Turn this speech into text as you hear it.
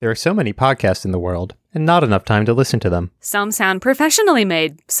There are so many podcasts in the world, and not enough time to listen to them. Some sound professionally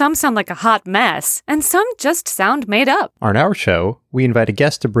made, some sound like a hot mess, and some just sound made up. On our show, we invite a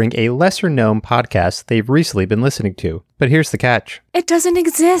guest to bring a lesser-known podcast they've recently been listening to. But here's the catch. It doesn't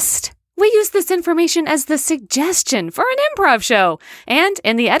exist. We use this information as the suggestion for an improv show. And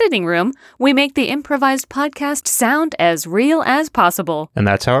in the editing room, we make the improvised podcast sound as real as possible. And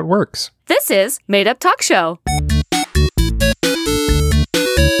that's how it works. This is Made Up Talk Show.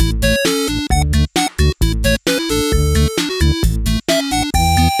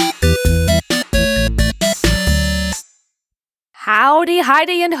 Howdy,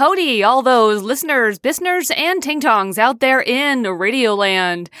 Heidi, and Hody, all those listeners, bisners, and ting-tongs out there in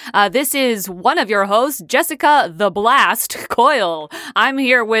Radioland. This is one of your hosts, Jessica the Blast Coyle. I'm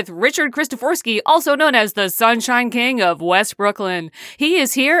here with Richard Christoforsky, also known as the Sunshine King of West Brooklyn. He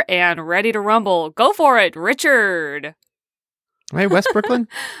is here and ready to rumble. Go for it, Richard. Hey, West Brooklyn? Is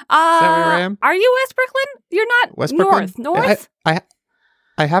that where I am? Are you West Brooklyn? You're not West Brooklyn? North? I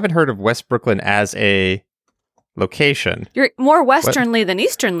haven't heard of West Brooklyn as a location. You're more westernly than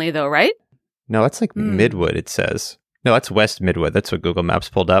easternly, though, right? No, that's like Midwood, it says. No, that's West Midwood. That's what Google Maps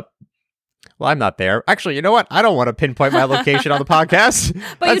pulled up. Well, I'm not there. Actually, you know what? I don't want to pinpoint my location on the podcast.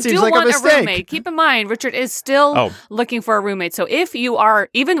 But that you seems do like want a mistake. roommate. Keep in mind, Richard is still looking for a roommate. So if you are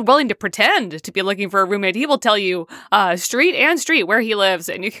even willing to pretend to be looking for a roommate, he will tell you street where he lives,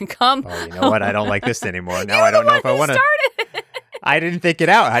 and you can come. Oh, you know what? I don't like this anymore. Now I don't know if I want to. I didn't think it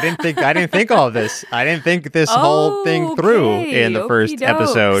out. I didn't think all of this. I didn't think this whole thing through in the first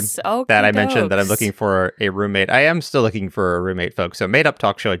episode that I mentioned that I'm looking for a roommate. I am still looking for a roommate, folks. So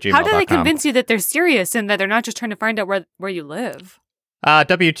madeuptalkshow@gmail.com. How do they convince you that they're serious and that they're not just trying to find out where you live?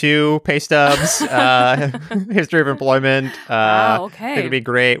 W-2, pay stubs, history of employment. Okay. It would be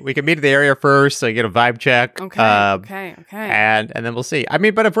great. We can meet at the area first so you get a vibe check. Okay. And then we'll see. I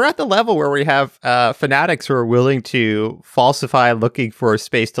mean, but if we're at the level where we have fanatics who are willing to falsify looking for a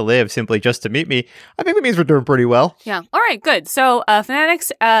space to live simply just to meet me, I think that means we're doing pretty well. Yeah. All right, good. So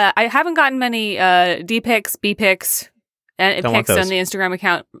fanatics, I haven't gotten many D pics, B pics, and pics on the Instagram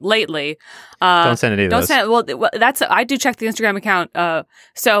account lately. Don't send any of those. Well, I do check the Instagram account.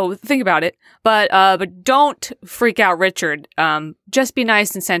 So think about it. But don't freak out, Richard. Just be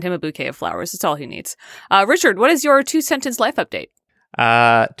nice and send him a bouquet of flowers. That's all he needs. Richard, what is your 2-sentence life update?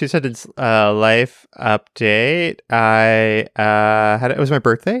 2-sentence life update. It was my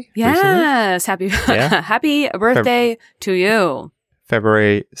birthday. Yes, happy birthday to you.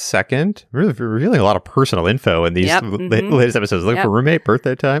 February 2nd. Really revealing a lot of personal info in these latest episodes. Looking for roommate,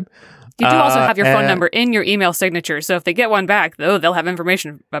 birthday time. You do also have your phone number in your email signature, so if they get one back, they'll have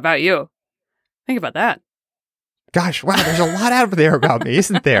information about you. Think about that. Gosh, wow, there's a lot out there about me,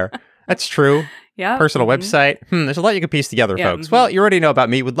 isn't there? That's true. Yeah. Personal website. There's a lot you can piece together, folks. Well, you already know about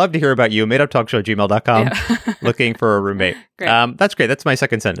me. Would love to hear about you. madeuptalkshow@gmail.com. Looking for a roommate. Great. That's great. That's my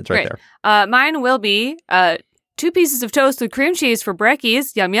second sentence right there. Mine will be 2 pieces of toast with cream cheese for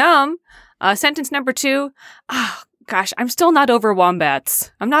brekkies. Yum, yum. Sentence number 2. Oh, gosh, I'm still not over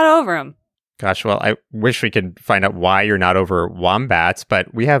wombats. I'm not over them. Gosh, well, I wish we could find out why you're not over wombats,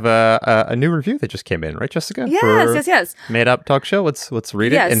 but we have a new review that just came in, right, Jessica? Yes. Made Up Talk Show. Let's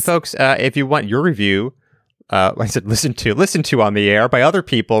read it. And folks, if you want your review, I said listen to on the air by other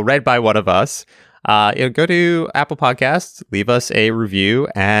people, read by one of us, go to Apple Podcasts, leave us a review,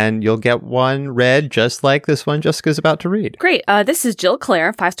 and you'll get one read just like this one Jessica's about to read. Great. This is Jill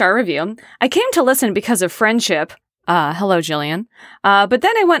Clare, 5-star review. I came to listen because of friendship. Hello, Jillian. But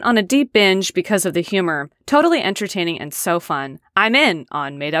then I went on a deep binge because of the humor. Totally entertaining and so fun. I'm in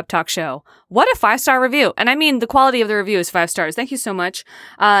on Made Up Talk Show. What a 5-star review. And I mean, the quality of the review is 5 stars. Thank you so much.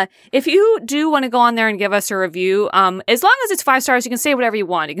 If you do want to go on there and give us a review, as long as it's 5 stars, you can say whatever you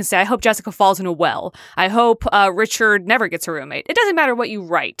want. You can say, I hope Jessica falls in a well. I hope Richard never gets a roommate. It doesn't matter what you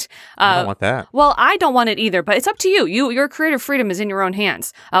write. I don't want that. Well, I don't want it either, but it's up to you. Your creative freedom is in your own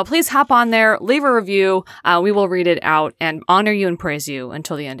hands. Please hop on there, leave a review. We will read it out and honor you and praise you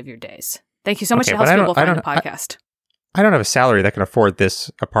until the end of your days. Thank you so much to help people find the podcast. I don't have a salary that can afford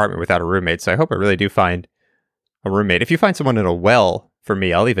this apartment without a roommate, so I hope I really do find a roommate. If you find someone in a well for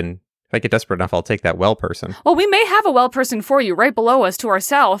me, if I get desperate enough, I'll take that well person. Well, we may have a well person for you right below us to our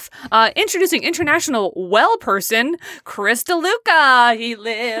south. Introducing international well person, Chris DeLuca. He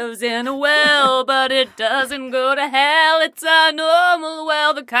lives in a well, but it doesn't go to hell. It's a normal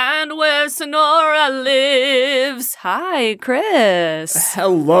well, the kind where Sonora lives. Hi, Chris.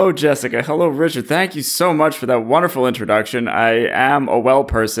 Hello, Jessica. Hello, Richard. Thank you so much for that wonderful introduction. I am a well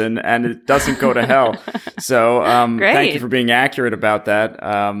person, and it doesn't go to hell. So thank you for being accurate about that.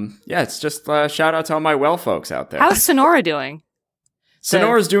 It's just shout out to all my well folks out there. How's Sonora doing?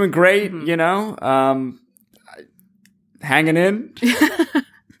 Sonora's doing great, hanging in.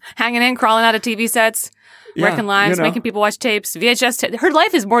 Hanging in, crawling out of TV sets, wrecking lives, making people watch tapes, VHS. Her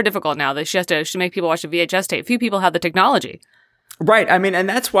life is more difficult now that she has to make people watch a VHS tape. Few people have the technology. Right. I mean, and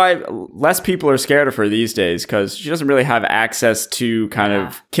that's why less people are scared of her these days, because she doesn't really have access to kind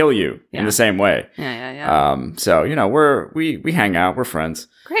of kill you in the same way. Yeah. So, we hang out. We're friends.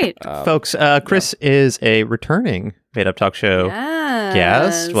 Great. Folks, Chris is a returning Made Up Talk Show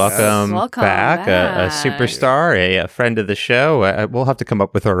guest. Welcome back. A superstar, a friend of the show. We'll have to come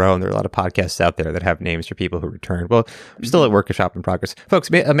up with our own. There are a lot of podcasts out there that have names for people who return. Well, we're still at workshop in progress. Folks,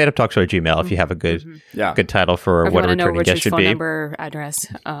 a Made Up Talk Show at Gmail if you have a good title for what a returning guest should be. Number, address.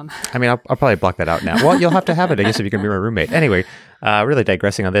 I mean, I'll probably block that out now. Well, you'll have to have it, I guess, if you're going to be my roommate. Anyway, really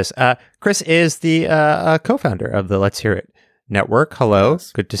digressing on this. Chris is the co-founder of the Let's Hear It Network. Hello.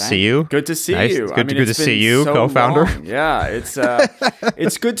 Yes. Good to see you. Good to see you. Good to see you, so co-founder. Long. Yeah, it's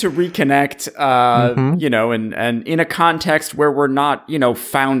good to reconnect, and in a context where we're not,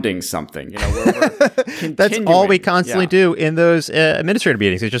 founding something, where we're That's all we constantly do in those administrative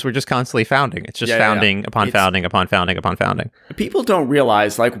meetings. It's just, we're just constantly founding. It's just founding upon founding upon founding upon founding. People don't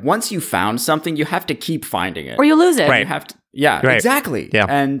realize, like, once you found something, you have to keep finding it. Or you lose it. Right. You have to. Yeah, right. Exactly. Yeah.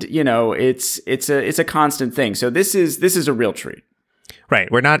 And it's a constant thing. So this is a real treat. Right.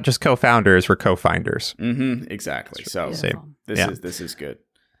 We're not just co-founders, we're co-finders. Mm-hmm. Exactly. So this is good.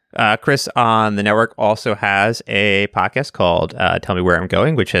 Chris on the network also has a podcast called Tell Me Where I'm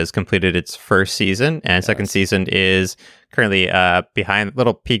Going, which has completed its first season, and second season is currently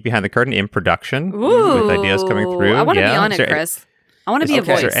little peek behind the curtain in production. Ooh. With ideas coming through. I want to be on it, Chris. I want to be a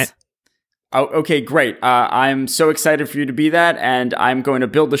voice. Oh, okay, great. I'm so excited for you to be that, and I'm going to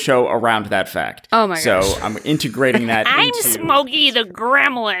build the show around that fact. Oh my gosh. So I'm integrating that I'm Smokey the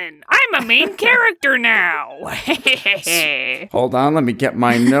Gremlin. I'm a main character now. Hold on, let me get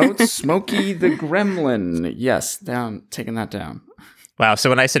my notes. Smokey the Gremlin. Yes, taking that down. Wow. So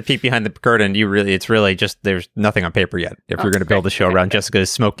when I said peek behind the curtain, it's really just, there's nothing on paper yet. If you're going to build a show around Jessica's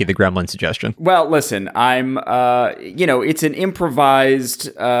Smokey the Gremlin suggestion. Well, listen, I'm, it's an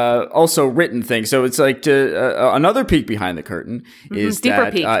improvised, also written thing. So it's like another peek behind the curtain is deeper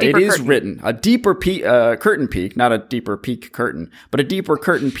that peek, it is curtain. written. A deeper peek, curtain peek, not a deeper peek curtain, but a deeper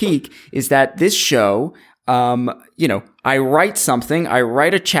curtain peek is that this show, I write something, I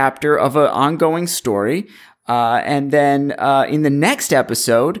write a chapter of an ongoing story. And then in the next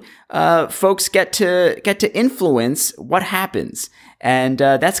episode, folks get to influence what happens. And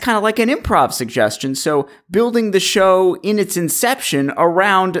that's kind of like an improv suggestion. So building the show in its inception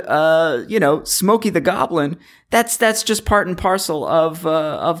around, Smokey the Goblin, that's just part and parcel of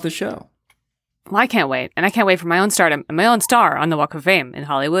the show. Well, I can't wait. And I can't wait for my own star on the Walk of Fame in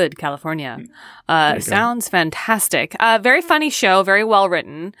Hollywood, California. Sounds fantastic. Very funny show, very well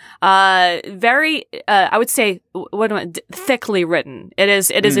written. Very, I would say, thickly written. It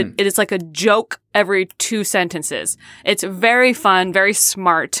is like a joke every 2 sentences. It's very fun, very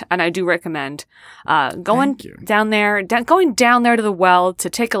smart, and I do recommend going down there to the well to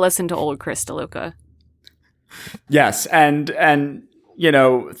take a listen to old Chris DeLuca. Yes, and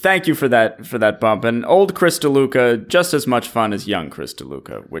thank you for that bump. And old Chris DeLuca, just as much fun as young Chris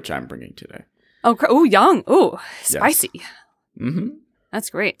DeLuca, which I'm bringing today. Oh, young. Ooh, spicy. Yes. Mm-hmm.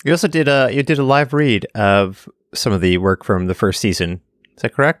 That's great. You also did a live read of some of the work from the first season. Is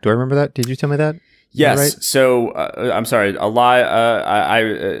that correct? Do I remember that? Did you tell me that? Yes. Right? So I'm sorry. A live.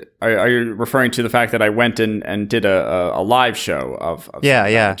 Are you referring to the fact that I went and did a live show of material?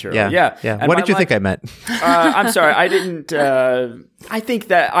 Yeah. And what did you think I meant? I'm sorry. I didn't. I think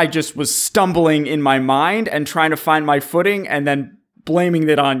that I just was stumbling in my mind and trying to find my footing, and then blaming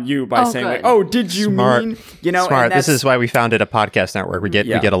it on you by saying, good. like, "Oh, did you mean?" Smart. This is why we founded a podcast network. We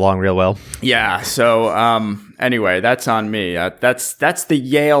get along real well. Yeah. So anyway, that's on me. That's the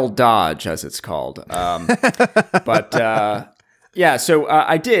Yale dodge, as it's called. Yeah. So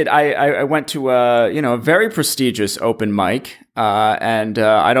I did. I went to a very prestigious open mic, and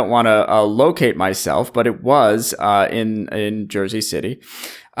I don't want to locate myself, but it was in Jersey City.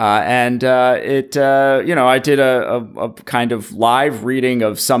 I did a kind of live reading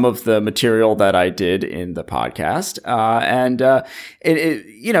of some of the material that I did in the podcast.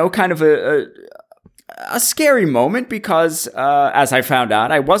 Kind of a scary moment because, as I found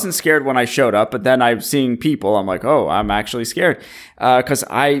out, I wasn't scared when I showed up, but then I'm seeing people, I'm like, oh, I'm actually scared. Cause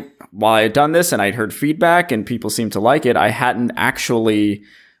while I had done this and I'd heard feedback and people seemed to like it, I hadn't actually,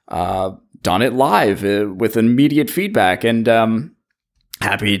 done it live with immediate feedback. And,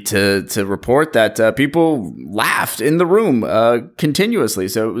 happy to report that people laughed in the room continuously.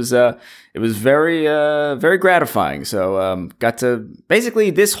 So it was very very gratifying. So got to basically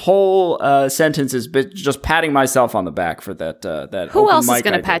this whole sentence is just patting myself on the back for that. Who else is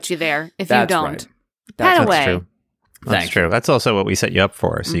going to pat you there if you don't? Right. Pat away. True. That's true. That's also what we set you up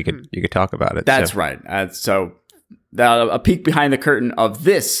for, so you could talk about it. That's right. So a peek behind the curtain of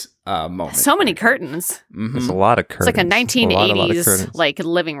this moment. So many curtains. There's a lot of curtains. It's like a 1980s like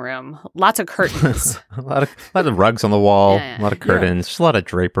living room. Lots of curtains. a lot of rugs on the wall. A lot of curtains. Just a lot of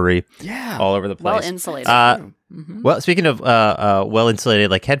drapery. Yeah, all over the place. Well insulated. Well, speaking of well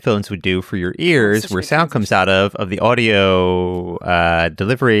insulated, like headphones would do for your ears, where sound comes out of the audio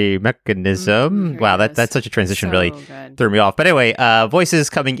delivery mechanism. Wow, that's such a transition. So really threw me off. But anyway, voices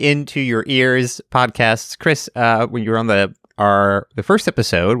coming into your ears. Podcasts. Chris, when you were on the first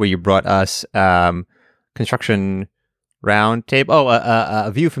episode where you brought us construction roundtable. A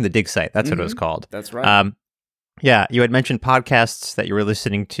view from the dig site. That's what it was called. That's right. Yeah, you had mentioned podcasts that you were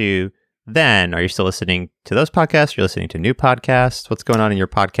listening to. Then, are you still listening to those podcasts? You're listening to new podcasts? What's going on in your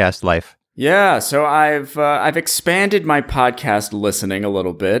podcast life? Yeah, so I've expanded my podcast listening a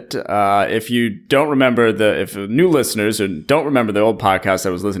little bit. If you don't remember if new listeners don't remember the old podcast I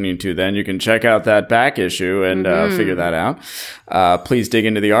was listening to, then you can check out that back issue and figure that out. Please dig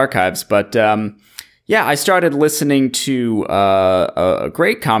into the archives. But yeah, I started listening to a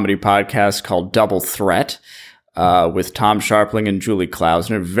great comedy podcast called Double Threat. With Tom Scharpling and Julie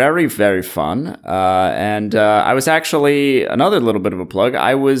Klausner. Very, very fun. And I was actually, another little bit of a plug,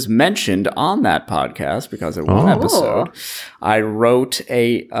 I was mentioned on that podcast because at one episode, I wrote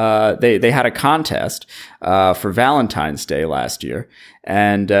they had a contest for Valentine's Day last year.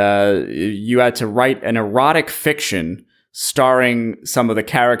 And you had to write an erotic fiction starring some of the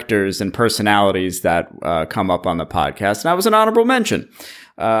characters and personalities that come up on the podcast. And I was an honorable mention.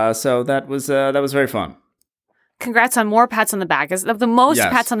 So that was very fun. Congrats on more pats on the back. The most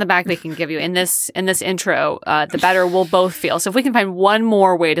pats on the back we can give you in this intro, the better we'll both feel. So if we can find one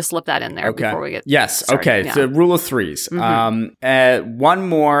more way to slip that in there before we get started. Okay. Yeah. So rule of threes. One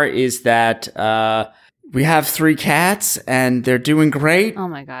more is that we have 3 cats and they're doing great. Oh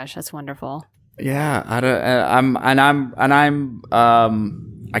my gosh, that's wonderful. Yeah,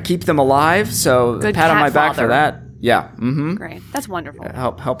 I keep them alive. So good pat on my back father. for that. Yeah. Great. That's wonderful.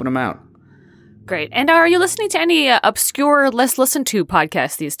 Helping them out. Great. And are you listening to any obscure, less listened to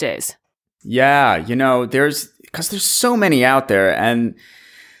podcasts these days? Yeah, there's so many out there, and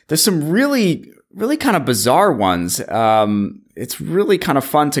there's some really, really kind of bizarre ones. It's really kind of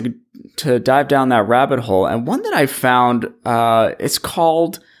fun to dive down that rabbit hole. And one that I found, it's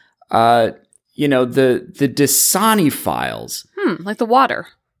called, the Dasani Files. Like the water.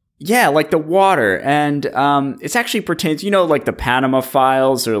 Yeah, like the water. And it's actually pertains, like the Panama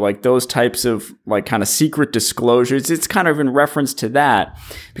Files or like those types of like kind of secret disclosures. It's kind of in reference to that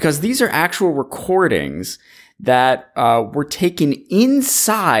because these are actual recordings that were taken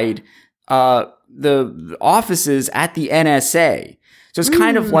inside the offices at the NSA. So it's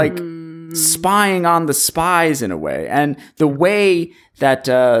kind of like spying on the spies in a way. And the way that,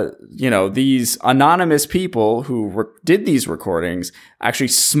 these anonymous people who did these recordings actually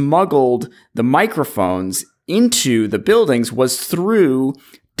smuggled the microphones into the buildings was through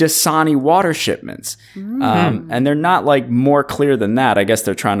Dasani water shipments. And they're not like more clear than that. I guess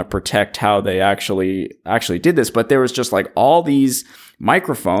they're trying to protect how they actually did this. But there was just like all these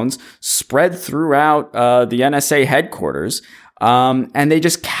microphones spread throughout the NSA headquarters. And they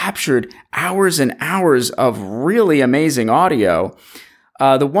just captured hours and hours of really amazing audio.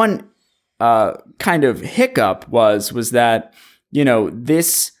 The one kind of hiccup was that,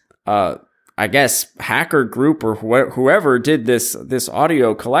 this, I guess, hacker group or whoever did this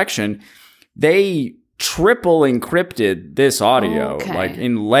audio collection, they triple encrypted this audio, like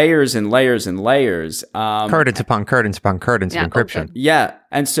in layers and layers and layers. Curtains upon curtains upon curtains of encryption. Okay. Yeah.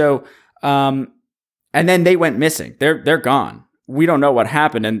 And so, and then they went missing. They're gone. We don't know what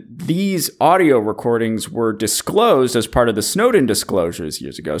happened. And these audio recordings were disclosed as part of the Snowden disclosures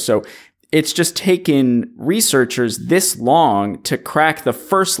years ago. So it's just taken researchers this long to crack the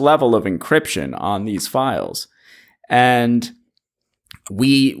first level of encryption on these files. And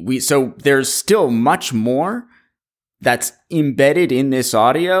so there's still much more that's embedded in this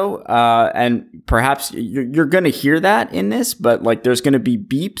audio. And perhaps you're going to hear that in this, but like there's going to be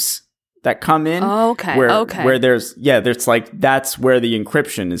beeps that come in. Where there's like, that's where the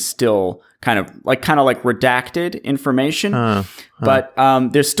encryption is still kind of like redacted information. But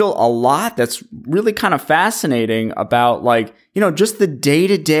there's still a lot that's really kind of fascinating about like, just the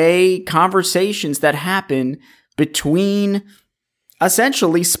day-to-day conversations that happen between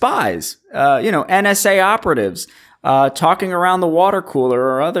essentially spies, NSA operatives, talking around the water cooler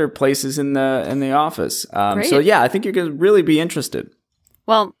or other places in the office. So yeah, I think you're going to really be interested.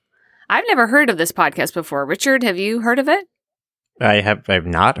 Well, I've never heard of this podcast before. Richard, have you heard of it? I've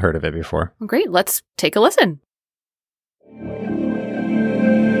not heard of it before. Well, great. Let's take a listen.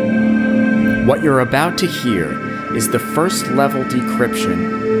 What you're about to hear is the first level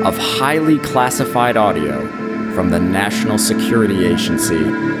decryption of highly classified audio from the National Security Agency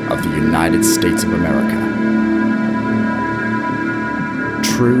of the United States of America.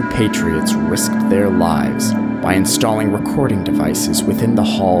 True patriots risked their lives by installing recording devices within the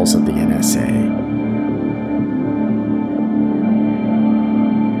halls of the NSA.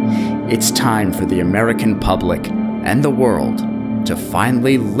 It's time for the American public and the world to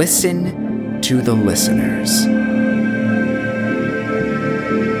finally listen to the listeners.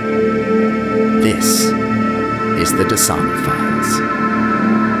 This is the Dasani Files.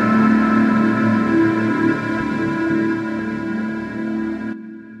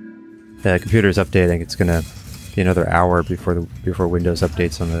 The computer's updating. It's going to be another hour before Windows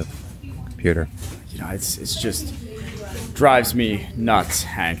updates on the computer. It's just drives me nuts,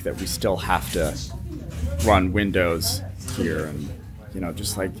 Hank, that we still have to run Windows here and,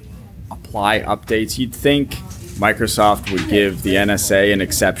 just like apply updates. You'd think Microsoft would give the NSA an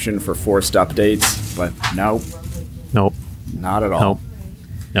exception for forced updates, but nope. Nope. Not at all.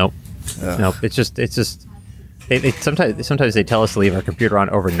 Nope. It's just they sometimes they tell us to leave our computer on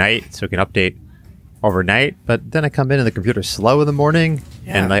overnight so we can update overnight, but then I come in and the computer's slow in the morning,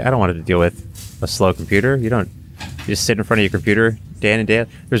 and I don't want to deal with a slow computer. You just sit in front of your computer day in and day out.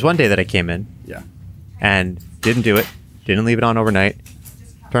 There's one day that I came in and didn't do it, didn't leave it on overnight,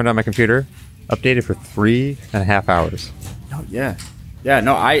 turned on my computer, updated for 3.5 hours. Oh, yeah. Yeah,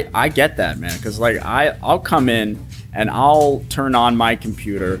 no, I get that, man, because I'll come in and I'll turn on my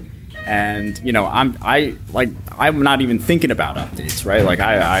computer and I'm not even thinking about updates, right? Like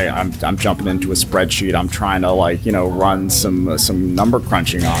I'm jumping into a spreadsheet, I'm trying to run some number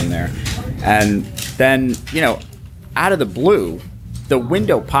crunching on there. And then, out of the blue, the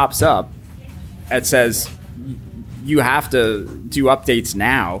window pops up. It says, you have to do updates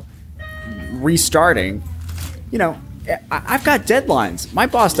now, restarting. I've got deadlines. My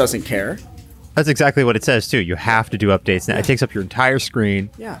boss doesn't care. That's exactly what it says, too. You have to do updates now. It takes up your entire screen.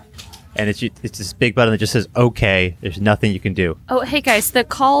 Yeah. And it's this big button that just says, okay, there's nothing you can do. Oh, hey, guys, the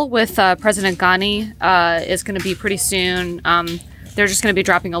call with President Ghani is going to be pretty soon. They're just going to be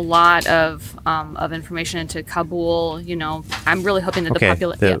dropping a lot of information into Kabul. I'm really hoping that the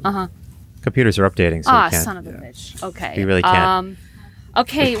population... Computers are updating, so we can't. Son of a bitch. Okay. We really can't.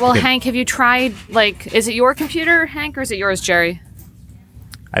 Okay, well, Hank, have you tried, is it your computer, Hank, or is it yours, Jerry?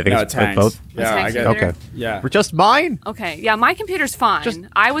 I think it's both. Yeah, I get it. Okay. Yeah. We're just mine. Okay. Yeah, my computer's fine.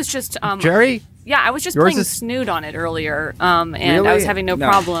 I was just... Jerry? Yeah, I was just playing Snood on it earlier, and really? I was having no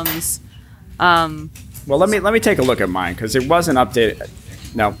problems. Well, let me take a look at mine, because it wasn't updated.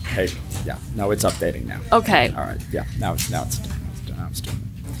 No, hey, yeah, no, it's updating now. Okay. All right, yeah, now it's doing it.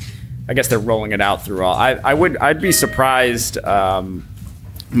 I guess they're rolling it out through all. I'd be surprised,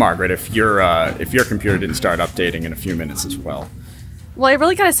 Margaret, if your computer didn't start updating in a few minutes as well. Well, I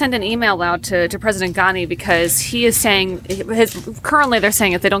really got to send an email out to President Ghani, because he is saying currently they're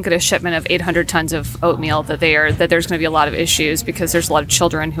saying if they don't get a shipment of 800 tons of oatmeal that there's going to be a lot of issues, because there's a lot of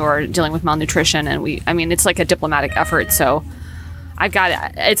children who are dealing with malnutrition, and it's like a diplomatic effort. So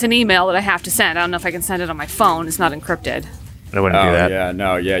it's an email that I have to send. I don't know if I can send it on my phone. It's not encrypted. I wouldn't do that. Yeah,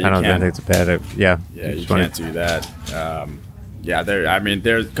 no, yeah, you I don't can't. think it's a bad. Yeah, you can't do that.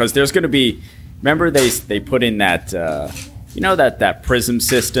 Because there's going to be. Remember they put in that. That PRISM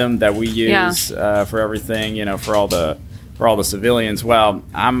system that we use for everything. For all the civilians. Well,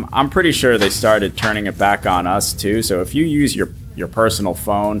 I'm pretty sure they started turning it back on us too. So if you use your personal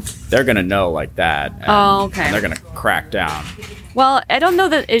phone, they're going to know like that. And they're going to crack down. Well, I don't know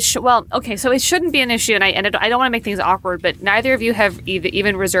that it should. Well, okay, so it shouldn't be an issue, and I don't want to make things awkward, but neither of you have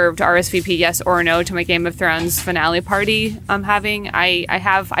even reserved RSVP yes or no to my Game of Thrones finale party I'm having.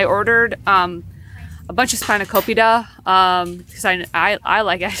 I ordered a bunch of spanakopita because I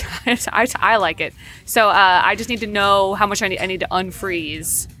like it. I like it. So I just need to know how much I need to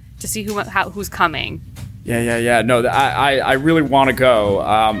unfreeze to see who's coming. Yeah. No, I really want to go.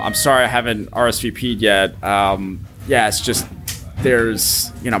 I'm sorry I haven't RSVP'd yet. It's just.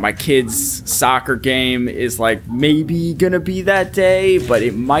 There's, my kid's soccer game is maybe gonna be that day, but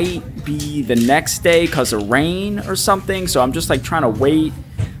it might be the next day because of rain or something. So I'm just trying to wait.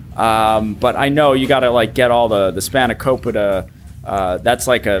 But I know you gotta get all the spanakopita that's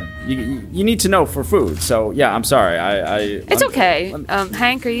like you need to know for food. So yeah, I'm sorry. It's okay.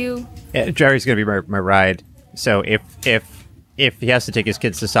 Hank, are you? Yeah, Jerry's gonna be my ride. So if he has to take his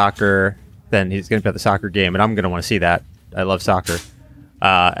kids to soccer, then he's gonna be at the soccer game, and I'm gonna want to see that. I love soccer.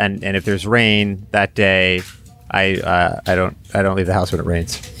 And if there's rain that day, I don't leave the house when it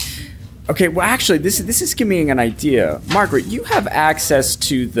rains. Okay, well, actually, this is giving me an idea. Margaret, you have access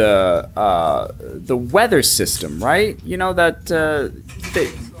to the weather system, right? You know that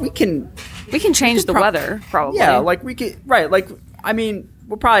we can change the weather, probably. Yeah, like we could, right? Like, I mean,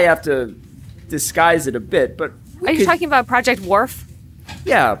 we'll probably have to disguise it a bit, but are you talking about Project Wharf?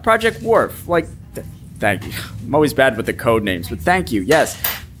 Yeah, Project Wharf. Like, thank you. I'm always bad with the code names, but thank you. Yes,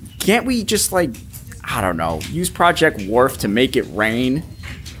 can't we just I don't know, use Project Wharf to make it rain?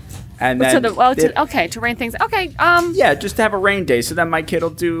 And then to rain things. Okay. Yeah, just to have a rain day, so then my kid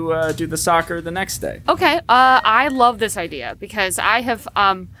will do the soccer the next day. Okay. I love this idea because I have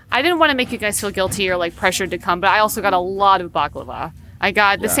I didn't want to make you guys feel guilty or like pressured to come, but I also got a lot of baklava. I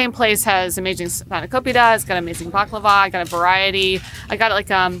got the same place has amazing spanakopita. It's got amazing baklava. I got a variety. I got like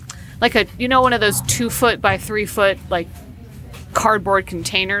a one of those 2 foot by 3 foot like cardboard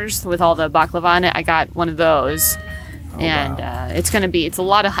containers with all the baklava in it. I got one of those. It's a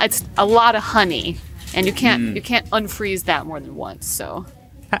lot of honey, and you can't unfreeze that more than once. So,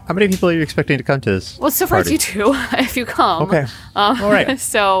 how many people are you expecting to come to this? Well, so far it's you two. If you come, okay, all right.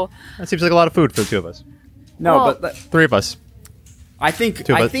 So that seems like a lot of food for the two of us. No, but 3 of us. I think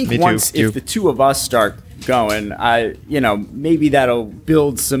once if the 2 of us start going, maybe that'll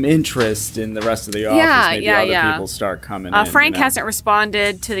build some interest in the rest of the office. Maybe other people start coming in. Frank hasn't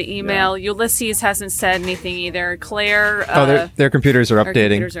responded to the email. Yeah. Ulysses hasn't said anything either. Claire. Their computers are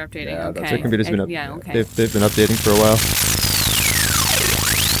updating. Yeah, okay. Their computers have been they've been updating for a while.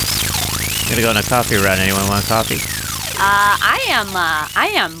 Gonna go on a coffee run. Anyone want coffee?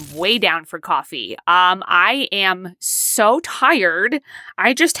 I am way down for coffee. I am so tired.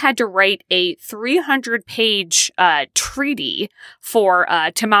 I just had to write a 300-page treaty for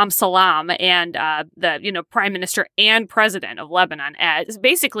Tamam Salam and the Prime Minister and President of Lebanon,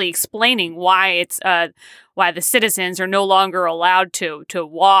 basically explaining why why the citizens are no longer allowed to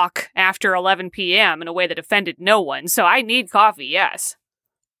walk after 11 p.m. in a way that offended no one. So I need coffee. Yes.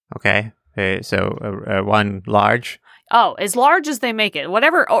 Okay. So one large. Oh, as large as they make it.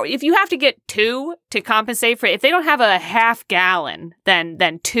 Whatever. Or if you have to get 2 to compensate for it, if they don't have a half gallon, then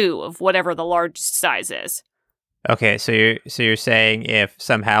 2 of whatever the largest size is. Okay, so you're saying if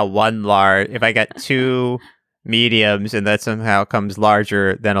somehow if I get 2 mediums and that somehow comes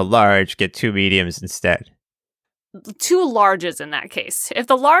larger than a large, get 2 mediums instead. 2 larges in that case. If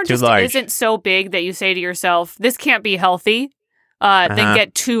the largest isn't so big that you say to yourself, this can't be healthy, then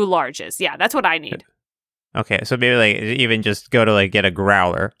get 2 larges. Yeah, that's what I need. Okay, so maybe even just go to get a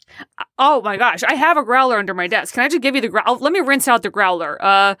growler. Oh my gosh, I have a growler under my desk. Can I just give you the growler? Let me rinse out the growler.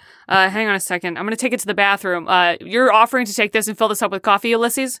 Hang on a second. I'm gonna take it to the bathroom. You're offering to take this and fill this up with coffee,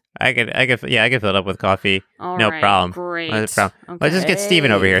 Ulysses? I could fill it up with coffee. No problem. Great. No problem. Okay. Let's just get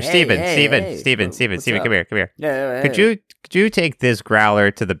Steven over here. Steven, come here. Yeah. Could you take this growler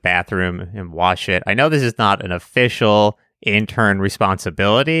to the bathroom and wash it? I know this is not an official intern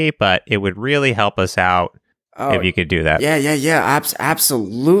responsibility, but it would really help us out. If you could do that. Yeah.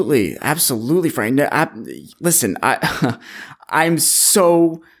 Absolutely, Frank. Listen, I'm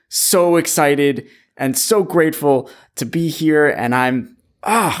so excited and so grateful to be here, and I'm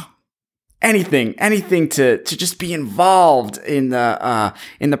anything to just be involved in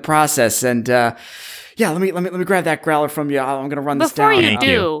the process. And let me grab that growler from you. I'm gonna run this down. Before you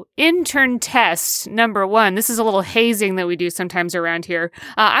do, intern test number 1. This is a little hazing that we do sometimes around here.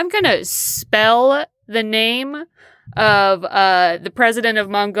 I'm gonna spell the name of the president of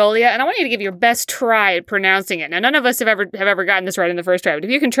Mongolia, and I want you to give your best try at pronouncing it. Now, none of us have ever gotten this right in the first try, but if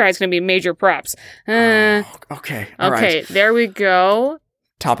you can try, it's going to be major props. Okay. All right. There we go.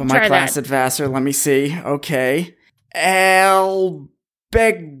 Top of my class at Vassar. Let me see. Okay. Begdorj.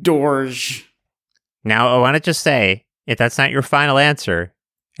 Now, I want to just say, if that's not your final answer,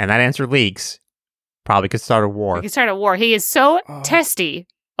 and that answer leaks, probably could start a war. You could start a war. He is so testy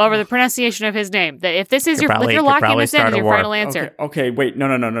over the pronunciation of his name that if this is if you're locking this in as your final answer. Okay, wait, no.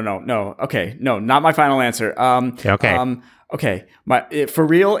 Okay, no, not my final answer. Okay. For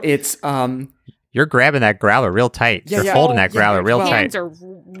real, it's You're grabbing that growler real tight. You're holding that growler real tight. Hands are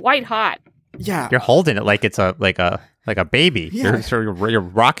white hot. Yeah. You're holding it like it's a baby. Yeah. You're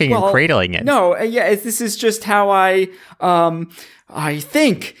rocking and cradling it. No, this is just how I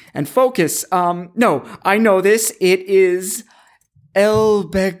think and focus. No, I know this. It is El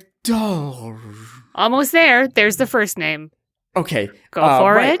Begdor. Almost there. There's the first name. Okay. Go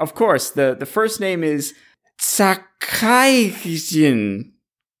for right, it. Of course. The first name is Sakaijin.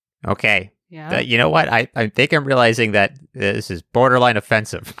 Okay. Yeah. You know what? I think I'm realizing that this is borderline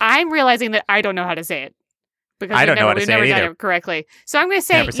offensive. I'm realizing that I don't know how to say it. Because I don't know how to say it never either. done it correctly. So I'm going to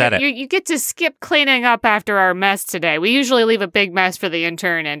say Never said it. you get to skip cleaning up after our mess today. We usually leave a big mess for the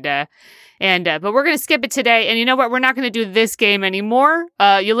intern, but we're going to skip it today. And you know what? We're not going to do this game anymore.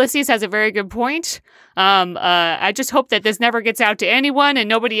 Ulysses has a very good point. I just hope that this never gets out to anyone and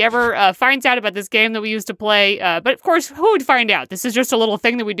nobody ever finds out about this game that we used to play. But of course, who would find out? This is just a little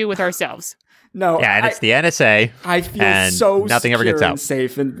thing that we do with ourselves. No, Yeah, and it's the NSA. I feel and so nothing ever secure gets out. and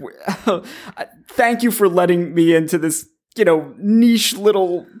safe, and thank you for letting me into this, niche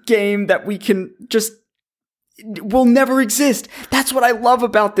little game that will never exist. That's what I love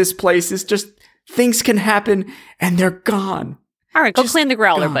about this place. Is just things can happen and they're gone. All right, go Just clean the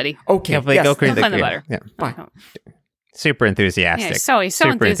growler, gone. buddy. Okay, Hopefully yes, go clean Go clean the butter. Yeah. Bye. Super enthusiastic. Yeah, he's so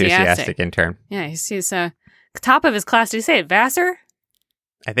Super enthusiastic. intern. Yeah, he's top of his class. Did you say it, Vassar?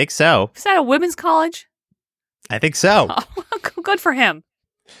 I think so. Is that a women's college? I think so. Oh, good for him.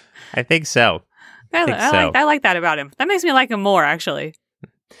 I think so. I like that about him. That makes me like him more, actually.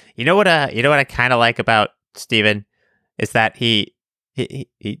 You know what I kind of like about Steven is that he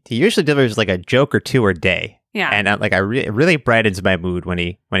usually delivers like a joke or two a day. Yeah. And it really brightens my mood when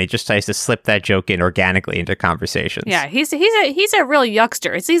he just tries to slip that joke in organically into conversations. Yeah, he's a real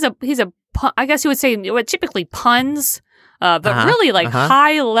yuckster. He's a I guess you would say typically puns, but really like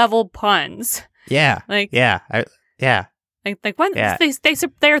high level puns. Yeah. Like yeah. Like when they're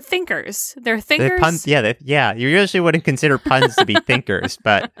thinkers. They're thinkers. Puns, yeah. You usually wouldn't consider puns to be thinkers,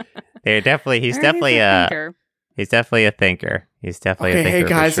 but he's definitely a thinker. He's definitely a thinker. He's definitely a thinker. Hey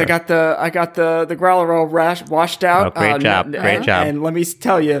guys, sure. I got the growler all washed out. Oh, great job. Great job. And let me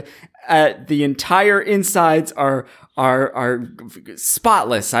tell you, the entire insides are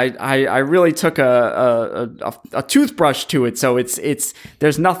spotless. I really took a toothbrush to it, so it's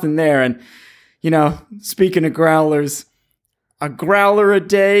there's nothing there. And speaking of growlers, a growler a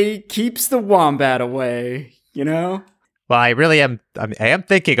day keeps the wombat away. Well, I really am. I am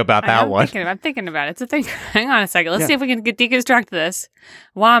thinking about that one. I'm thinking about it. It's a thing. Hang on a second. Let's see if we can deconstruct this.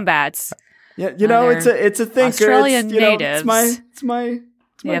 Wombats. Yeah, it's a thinker. Australian natives. It's my.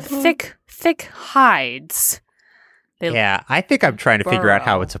 They have thick hides. I think I'm trying to figure out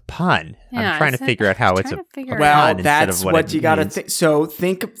how it's a pun. Yeah, I'm trying to figure out how it's a pun. Well, that's what you got to think. So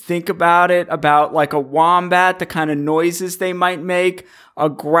think about it, about like a wombat, the kind of noises they might make, a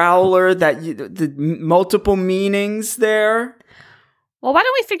growler, the multiple meanings there. Well, why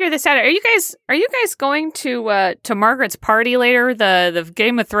don't we figure this out? Are you guys going to Margaret's party later? The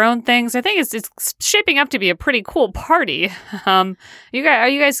Game of Thrones things. I think it's shaping up to be a pretty cool party. Are you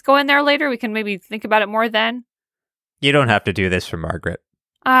guys going there later? We can maybe think about it more then. You don't have to do this for Margaret.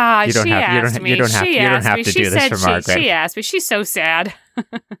 She asked me. You don't have to do this for Margaret. She asked me. She's so sad.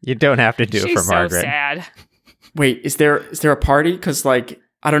 You don't have to do it for Margaret. She's so sad. Wait, is there a party? Because I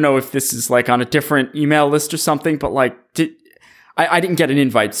don't know if this is on a different email list or something, but I didn't get an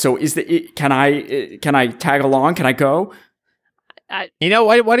invite. So can I tag along? Can I go?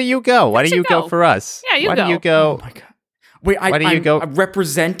 Why do you go? Why do you go for us? Yeah, why do you go? Oh my God. Wait, I'm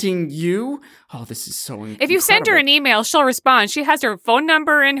representing you? Oh, this is so incredible. If you send her an email, she'll respond. She has her phone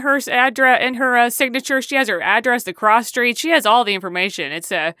number in her address, in her signature. She has her address, the cross street. She has all the information. It's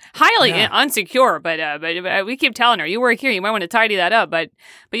highly unsecure, but we keep telling her, you work here, you might want to tidy that up. But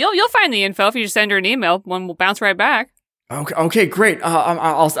you'll find the info if you just send her an email. One will bounce right back. Okay, great.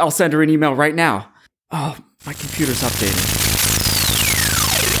 I'll send her an email right now. Oh, my computer's updating.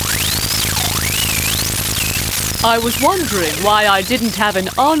 I was wondering why I didn't have an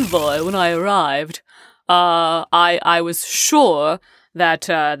envoy when I arrived. I was sure that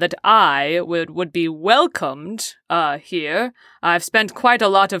I would be welcomed here. I've spent quite a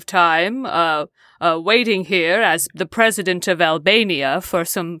lot of time waiting here as the president of Albania for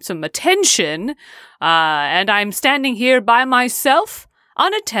some attention, and I'm standing here by myself,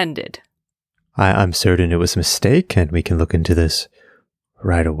 unattended. I'm certain it was a mistake, and we can look into this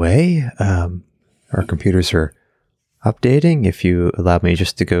right away. Our computers are updating. If you allow me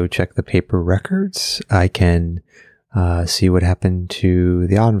just to go check the paper records, I can see what happened to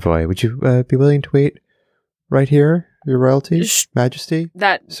the envoy. Would you be willing to wait right here, Your Royalty, Majesty?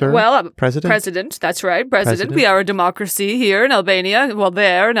 President, that's right, President. We are a democracy here in Albania. Well,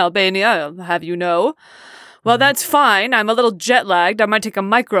 there in Albania, I'll have you know. Well, that's fine. I'm a little jet-lagged. I might take a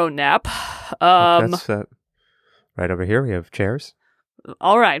micro nap. That's right over here. We have chairs.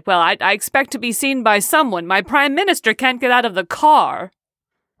 All right. Well, I expect to be seen by someone. My prime minister can't get out of the car.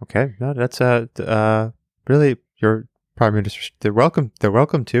 Okay. No, that's really your Prime Minister, they're welcome. They're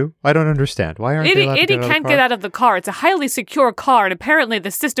welcome to. I don't understand. Why aren't they allowed to get out of the can't car? get out of the car. It's a highly secure car, and apparently the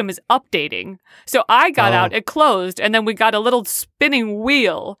system is updating. So I got out, it closed, and then we got a little spinning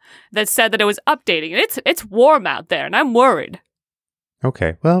wheel that said that it was updating. And it's warm out there, and I'm worried.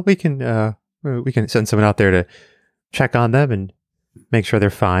 Okay, well, we can send someone out there to check on them and make sure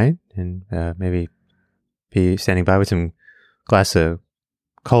they're fine, and maybe be standing by with some glass of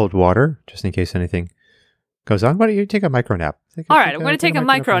cold water just in case anything goes on. Why don't you take a micro nap? All right, I'm going to take a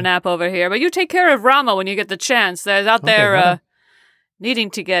micro nap over here, but you take care of Rama when you get the chance. There's out there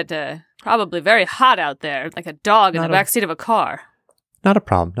needing to get probably very hot out there, like a dog in the backseat of a car. Not a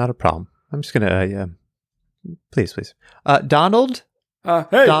problem. I'm just going to, please. Donald?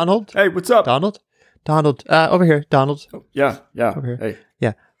 Hey. Donald? Hey, what's up? Donald, over here, Donald. Oh, yeah. Over here. Hey.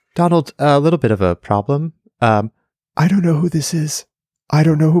 Yeah. Donald, a little bit of a problem. I don't know who this is. I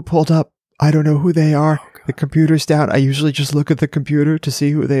don't know who pulled up. I don't know who they are. Oh, the computer's down. I usually just look at the computer to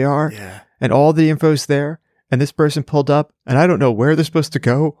see who they are. Yeah. And all the info's there. And this person pulled up, and I don't know where they're supposed to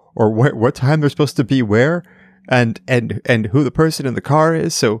go or what time they're supposed to be where, and who the person in the car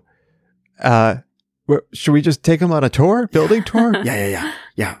is. So, should we just take them on a tour, building tour? Yeah.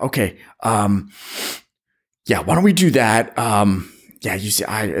 Okay. Why don't we do that? You see,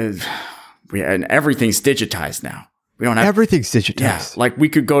 and everything's digitized now. We don't have everything's digitized. Yeah, like we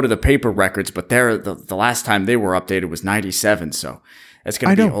could go to the paper records, but the last time they were updated was 97, so it's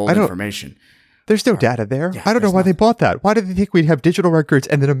going to be old information. There's no data there. Yeah, I don't know why they bought that. Why did they think we'd have digital records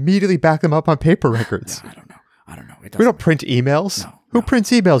and then immediately back them up on paper records? Yeah, I don't know. We don't print emails. No. Who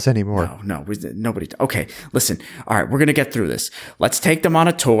prints emails anymore? No, nobody. Okay, listen. All right, we're going to get through this. Let's take them on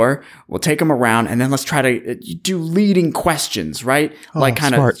a tour. We'll take them around, and then let's try to do leading questions, right? Like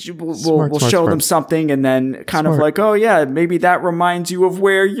kind of, we'll show them something, and then kind of like, oh yeah, maybe that reminds you of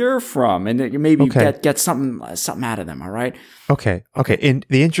where you're from, and maybe get something out of them. All right. Okay. In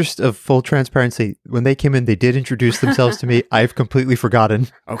the interest of full transparency, when they came in, they did introduce themselves to me. I've completely forgotten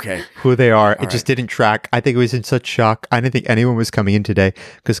who they are. It just didn't track. I think it was in such shock. I didn't think anyone was coming in today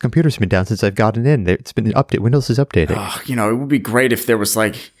because the computer's been down since I've gotten in. It's been updated. Windows is updating. It would be great if there was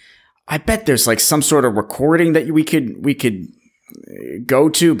I bet there's some sort of recording that we could go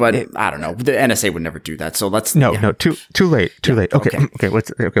to, but I don't know. The NSA would never do that. So let's too late. Too late. Okay.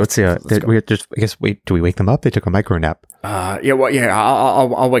 Let's see. I guess do we wake them up? They took a micro nap. I'll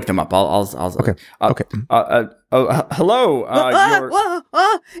wake them up. Okay. Hello.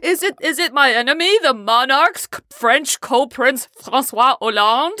 Is it my enemy, the monarch's French co-prince François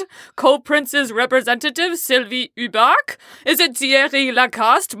Hollande, co-prince's representative Sylvie Hubac? Is it Thierry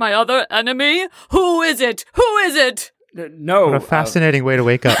Lacoste, my other enemy? Who is it? No. What a fascinating way to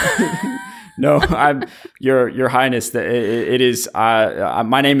wake up. No, I'm Your Highness. It is.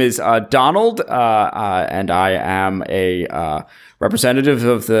 My name is Donald, and I am a representative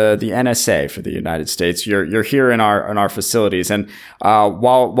of the NSA for the United States. You're here in our facilities, and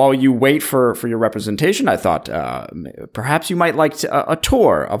while you wait for your representation, I thought perhaps you might like a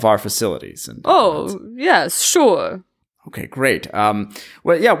tour of our facilities. And, yes, sure. Okay, great. Why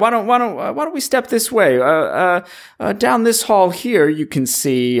don't we step this way? Down this hall here, you can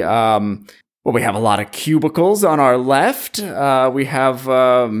see. We have a lot of cubicles on our left. We have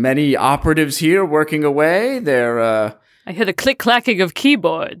many operatives here working away. I hear the click-clacking of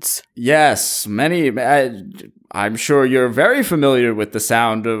keyboards. Yes, many. I'm sure you're very familiar with the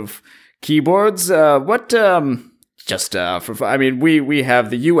sound of keyboards. We have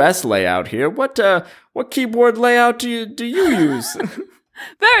the U.S. layout here. What keyboard layout do you use?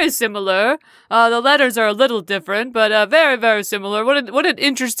 Very similar. The letters are a little different, but very, very similar. What an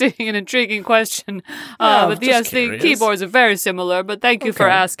interesting and intriguing question. But yes, the keyboards are very similar, but thank you for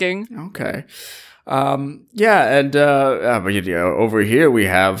asking. Okay. Over here we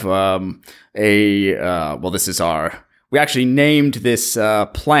have we actually named this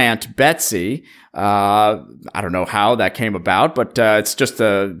plant Betsy. I don't know how that came about, but it's just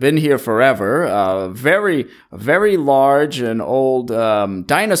been here forever. Very, very large and old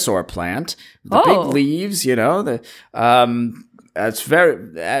dinosaur plant. The big leaves, it's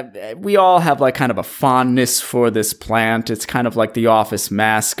very. We all have kind of a fondness for this plant. It's kind of like the office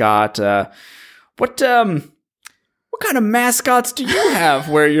mascot. What kind of mascots do you have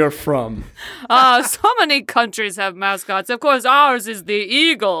where you're from? So many countries have mascots. Of course, ours is the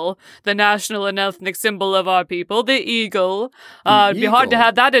eagle, the national and ethnic symbol of our people, the eagle. It'd be hard to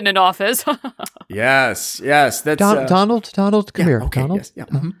have that in an office. Yes. That's Donald, come here. Okay, Donald. yes, yeah.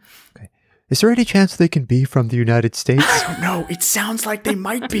 Okay. Is there any chance they can be from the United States? I don't know. It sounds like they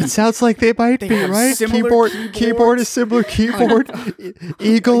might be. It sounds like they might be, right? Keyboard is similar keyboard.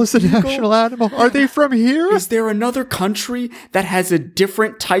 Eagle is the national animal. Are they from here? Is there another country that has a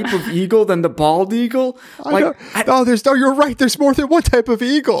different type of eagle than the bald eagle? You're right. There's more than one type of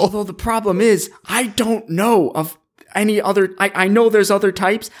eagle. Although the problem is, I don't know of any other. I know there's other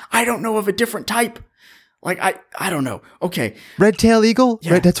types. I don't know of a different type. Like, I don't know. Okay. Red-tailed eagle?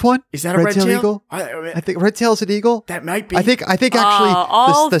 Yeah. That's one? Is that a red-tailed eagle? I think red-tail's an eagle. That might be. I think actually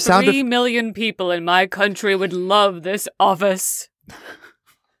all the sound 3 million people in my country would love this office.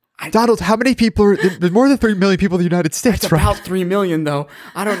 Donald, how many people there's more than 3 million people in the United States, it's right? about 3 million, though.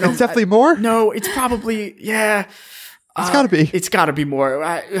 I don't know. It's definitely more? No, it's probably, yeah. It's got to be. It's got to be more.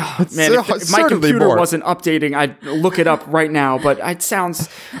 If my computer wasn't updating, I'd look it up right now. But it sounds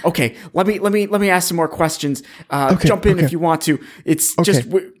okay. Let me ask some more questions. Jump in if you want to. It's just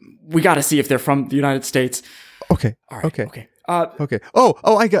we got to see if they're from the United States. Okay. All right. Okay. Okay. I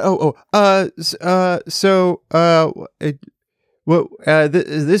got.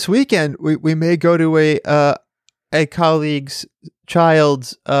 This weekend we may go to a colleague's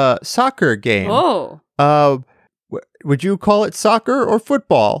child's soccer game. Oh. Would you call it soccer or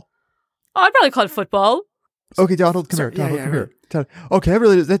football? Oh, I'd probably call it football. Okay, Donald, come here. Donald, come here. Okay,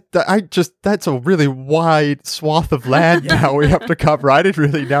 that's a really wide swath of land now we have to cover. I didn't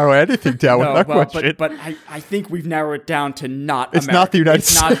really narrow anything down with that question. But I think we've narrowed it down to not It's America. not the United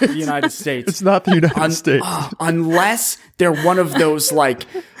States. It's not the United States. It's not the United States. Unless they're one of those, like,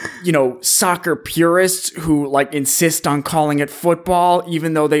 soccer purists who, like, insist on calling it football,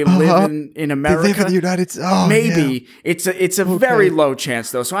 even though they live in America. They live in the United States. Oh, maybe. Yeah. It's a very low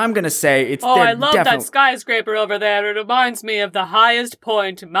chance, though. So I'm going to say it's I love that skyscraper over there. It reminds me of the highest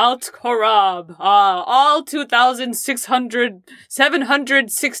point, Mount Korab. All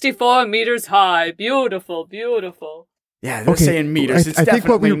 764 meters high. Beautiful, beautiful. Yeah, they're saying meters. It's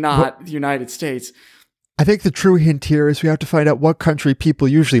definitely not the United States. I think the true hint here is we have to find out what country people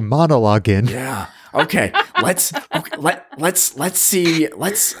usually monologue in. Yeah. Okay. Let's see.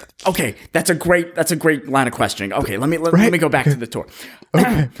 That's a great line of questioning. Okay. Let me go back to the tour.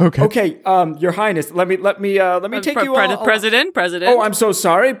 Okay. Your Highness, let me take you on. President. Oh, I'm so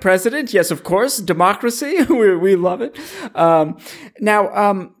sorry, President. Yes, of course. Democracy. We love it.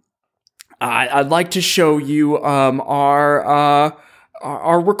 Now, I'd like to show you our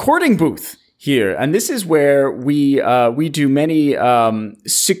recording booth here, and this is where we do many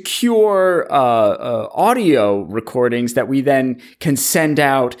secure audio recordings that we then can send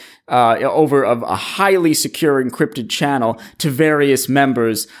out over a highly secure encrypted channel to various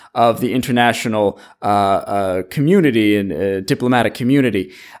members of the international community and diplomatic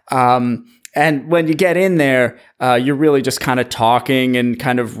community. And when you get in there, you're really just kind of talking and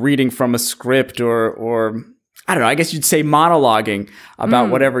kind of reading from a script or I don't know, I guess you'd say monologuing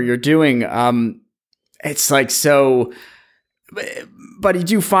about whatever you're doing. It's like so, but you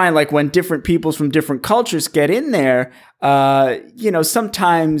do find, like, when different peoples from different cultures get in there,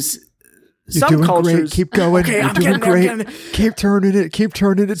 sometimes you're some cultures. Great. Keep going. Okay, you're doing great. Keep turning it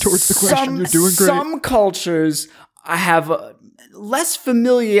towards the question. You're doing great. Some cultures have less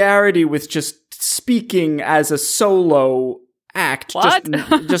familiarity with just speaking as a solo act. What?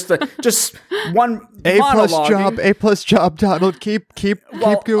 Just one A+ job, Donald. Keep going.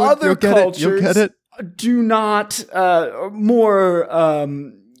 Other cultures You'll get it. Do not more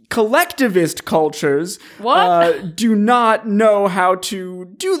collectivist cultures do not know how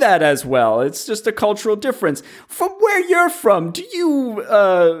to do that as well. It's just a cultural difference. From where you're from, do you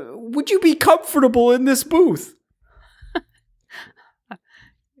would you be comfortable in this booth?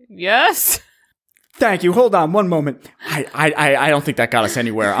 Yes. Thank you. Hold on one moment. I don't think that got us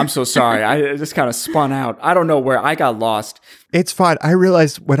anywhere. I'm so sorry. I just kind of spun out. I don't know where I got lost. It's fine. I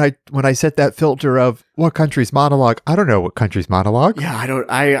realized when I set that filter of what country's monologue, I don't know what country's monologue. Yeah, I don't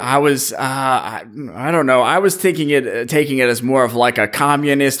know. I was taking it as more of like a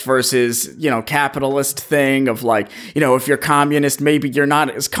communist versus, capitalist thing of, like, if you're communist, maybe you're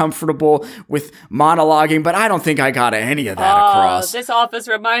not as comfortable with monologuing, but I don't think I got any of that across. This office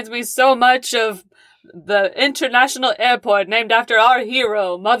reminds me so much of the international airport named after our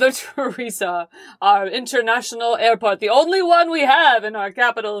hero, Mother Teresa. Our international airport, the only one we have in our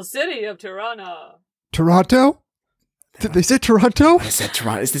capital city of Tirana. Toronto? Did they say Toronto? What is that,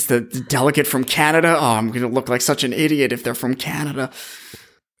 Toronto? Is this the delegate from Canada? Oh, I'm going to look like such an idiot if they're from Canada.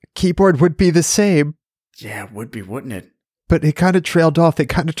 Keyboard would be the same. Yeah, it would be, wouldn't it? But it kind of trailed off. They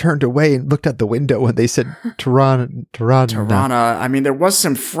kind of turned away and looked at the window when they said Tirana. I mean, there was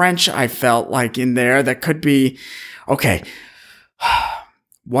some French, I felt like, in there that could be... Okay.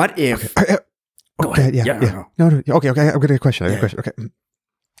 What if? Go ahead. Yeah. No. Okay. I've got a question.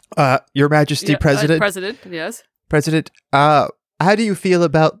 Okay. Your Majesty, President. President. Yes. President. How do you feel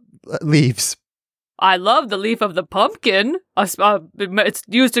about leaves? I love the leaf of the pumpkin. It's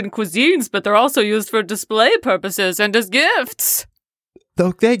used in cuisines, but they're also used for display purposes and as gifts.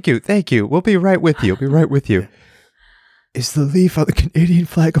 Oh, thank you. We'll be right with you. Is the leaf on the Canadian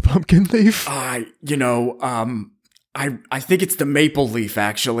flag a pumpkin leaf? I think it's the maple leaf,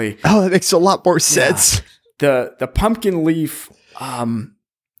 actually. Oh, that makes a lot more sense. Yeah. The pumpkin leaf.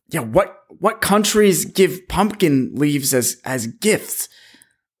 What countries give pumpkin leaves as gifts?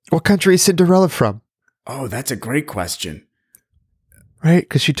 What country is Cinderella from? Oh, that's a great question. Right,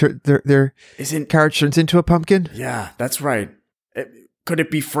 because their carriage turns into a pumpkin. Yeah, that's right. Could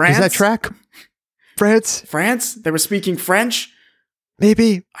it be France? Is that track? France? France? They were speaking French?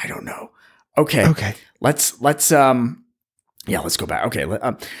 Maybe. I don't know. Okay. Let's go back. Okay.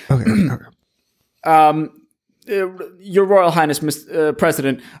 Your Royal Highness,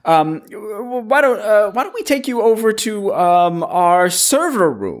 President, why don't we take you over to our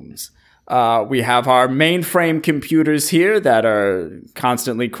server rooms? We have our mainframe computers here that are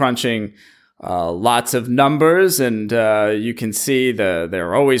constantly crunching lots of numbers, and you can see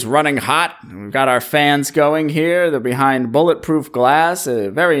they're always running hot. We've got our fans going here. They're behind bulletproof glass.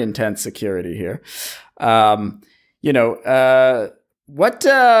 Very intense security here.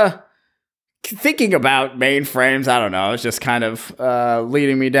 Thinking about mainframes, I don't know. It's just kind of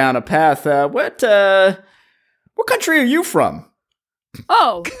leading me down a path. What country are you from?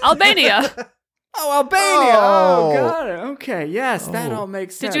 Oh, Albania. Oh, Albania. Oh, got it. Okay, yes, that all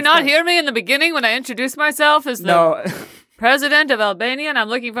makes sense. Did you not hear me in the beginning when I introduced myself as the president of Albania? And I'm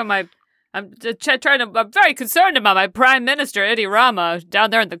looking for I'm very concerned about my prime minister, Edi Rama, down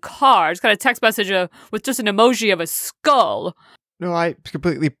there in the car. I just got a text message with just an emoji of a skull. No, I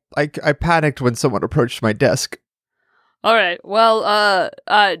panicked when someone approached my desk. All right. Well,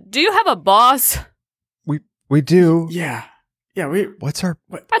 do you have a boss? We do. Yeah. I'd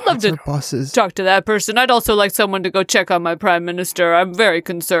love to bosses? Talk to that person. I'd also like someone to go check on my prime minister. I'm very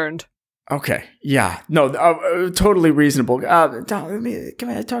concerned. Okay. Yeah. No, totally reasonable. can I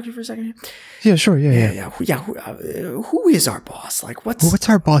talk to you for a second? Yeah, sure. Yeah. Who is our boss? Like, what's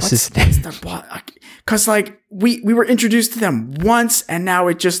our boss's name? What's the boss? Because we were introduced to them once, and now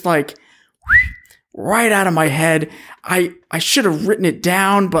it just right out of my head. I should have written it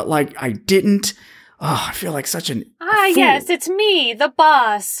down, but I didn't. Oh, I feel like such an fool. Yes, it's me, the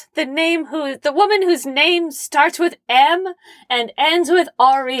boss. The woman whose name starts with M and ends with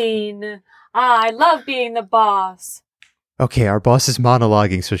Aureen. I love being the boss. Okay, our boss is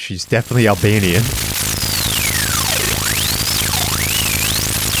monologuing, so she's definitely Albanian.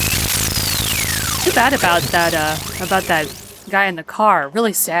 Too bad about that guy in the car.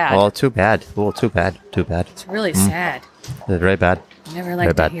 Really sad. Well, too bad. It's really sad. Very bad. I never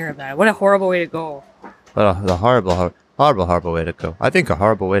like to hear about it. What a horrible way to go. The horrible way to go. I think a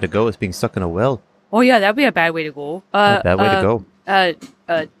horrible way to go is being stuck in a well. Oh yeah, that'd be a bad way to go. A bad way to go.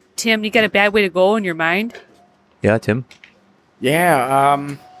 Tim, you got a bad way to go in your mind? Yeah, Tim?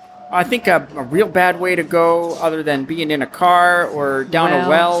 Yeah, I think a real bad way to go, other than being in a car or down a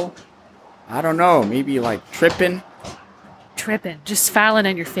well, I don't know, maybe tripping. Just falling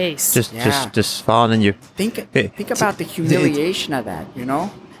on your face. Just falling on you. Think about the humiliation of that,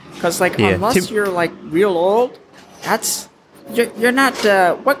 Because unless you're real old, you're not.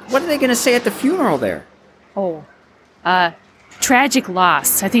 What are they gonna say at the funeral there? Oh, tragic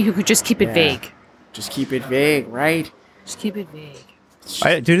loss. I think you could just keep it vague. Just keep it vague, right? Just keep it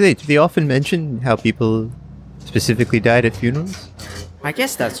vague. Do they often mention how people specifically died at funerals? I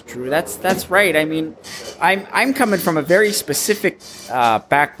guess that's true. That's right. I mean, I'm coming from a very specific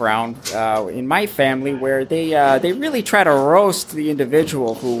background in my family where they really try to roast the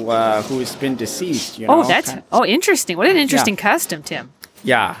individual who has been deceased. Oh, interesting. What an interesting custom, Tim.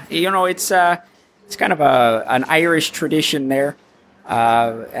 Yeah, it's kind of an Irish tradition there,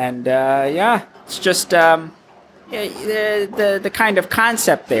 it's just the kind of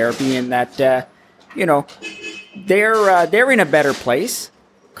concept there being that they're in a better place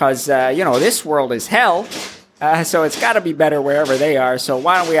because this world is hell, so it's got to be better wherever they are. So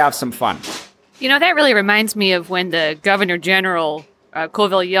why don't we have some fun? That really reminds me of when the Governor General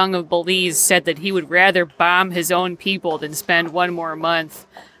Colville Young of Belize said that he would rather bomb his own people than spend one more month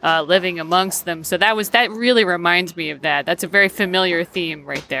living amongst them. So that really reminds me of that. That's a very familiar theme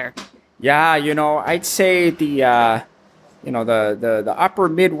right there. Yeah, I'd say the upper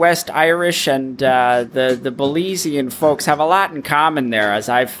Midwest Irish and the Belizean folks have a lot in common there, as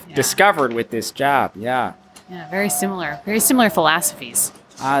I've discovered with this job. Yeah. Yeah, very similar philosophies.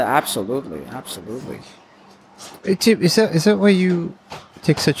 Absolutely. Tim, is that why you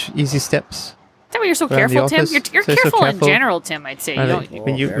take such easy steps? Is that why you're so around the careful, Tim? office? You're So careful in careful? general, Tim, I'd say. You don't,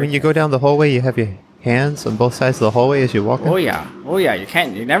 When you very go down the hallway, you have your hands on both sides of the hallway as you walk. Oh yeah.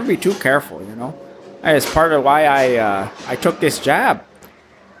 You never be too careful. It's part of why I took this jab.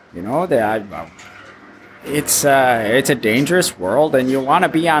 It's a dangerous world, and you want to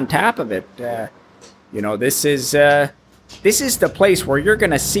be on top of it. This is the place where you're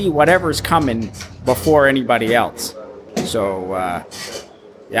gonna see whatever's coming before anybody else. So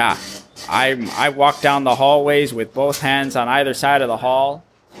I walk down the hallways with both hands on either side of the hall.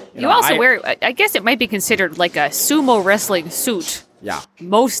 You also wear, I guess it might be considered like a sumo wrestling suit. Yeah.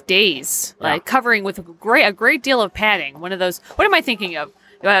 Most days, like covering with a great deal of padding. One of those. What am I thinking of?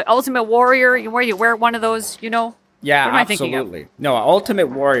 Ultimate Warrior, where you wear one of those, Yeah, what am I thinking of? absolutely. No, Ultimate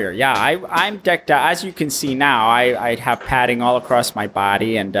Warrior. Yeah, I'm decked out. As you can see now, I have padding all across my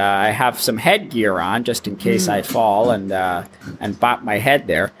body, and I have some headgear on just in case I fall and bop my head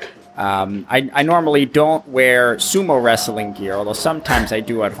there. I normally don't wear sumo wrestling gear, although sometimes I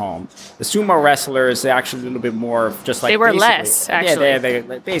do at home. The sumo wrestler is actually a little bit more of just like They wear less, actually. Yeah,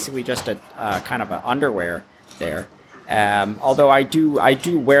 they basically just a kind of an underwear there. Although I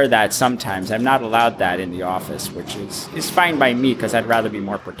do wear that sometimes. I'm not allowed that in the office, which is fine by me because I'd rather be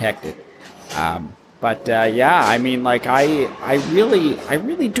more protected. But I mean, like I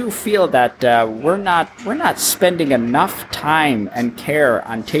really do feel that we're not spending enough time and care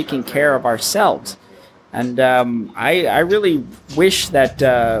on taking care of ourselves, and I really wish that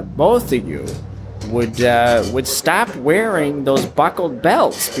both of you would stop wearing those buckled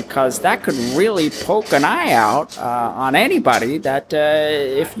belts, because that could really poke an eye out on anybody that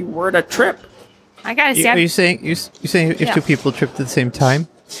if you were to trip. I gotta say, Are you saying if two people trip at the same time?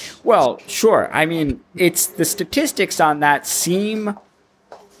 Well, sure. I mean, it's the statistics on that seem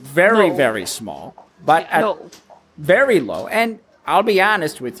very, Low. very small, but low. very low. And I'll be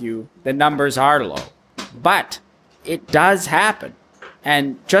honest with you, the numbers are low, but it does happen.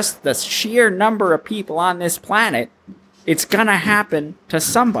 And just the sheer number of people on this planet, it's gonna happen to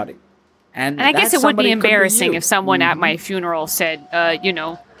somebody. And I guess that it would be somebody could embarrassing you. if someone at my funeral said,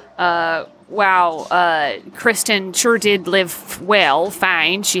 wow, Kristen sure did live well,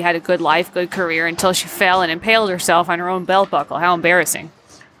 fine. She had a good life, good career, until she fell and impaled herself on her own belt buckle. How embarrassing.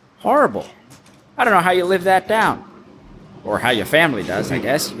 Horrible. I don't know how you live that down. Or how your family does, I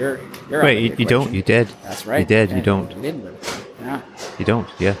guess. You're Wait, you don't. You did. That's right. You did. Yeah, You don't. You didn't live it. Yeah. You don't.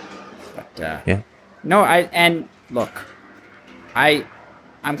 Yeah. But, Yeah. No,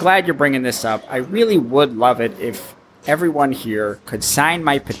 I'm glad you're bringing this up. I really would love it if everyone here could sign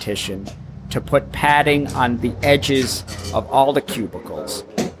my petition to put padding on the edges of all the cubicles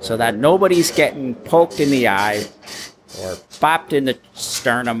so that nobody's getting poked in the eye or bopped in the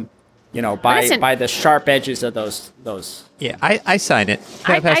sternum, by the sharp edges of those. Yeah. I sign it.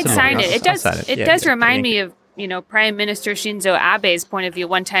 I'd sign it. It does. It Yeah, does yeah, remind yeah. me of Prime Minister Shinzo Abe's point of view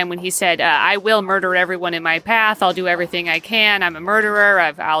one time when he said, "I will murder everyone in my path. I'll do everything I can. I'm a murderer.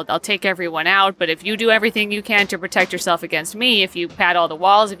 I'll take everyone out. But if you do everything you can to protect yourself against me, if you pad all the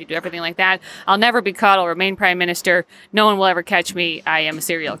walls, if you do everything like that, I'll never be caught. I'll remain Prime Minister. No one will ever catch me. I am a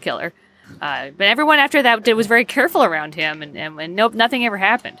serial killer." But everyone after that was very careful around him, and nope, nothing ever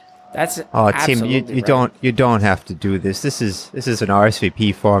happened. That's Tim, absolutely right. you don't have to do this. This is an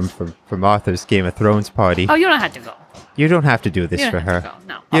RSVP form from Arthur's Game of Thrones party. Oh, you don't have to go. You don't have to do this You for don't her. have to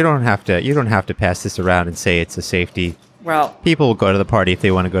go, no. You don't have to pass this around and say it's a safety. Well, People will go to the party if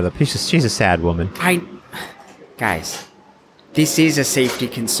they want to go to the. She's a sad woman. Guys, this is a safety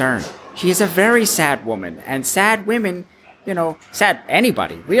concern. She is a very sad woman, and sad women, sad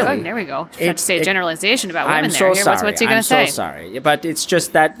anybody, really. Oh, there we go. You have to say a generalization about women I'm there. so Here, sorry. what's he going to say? I'm so sorry. But it's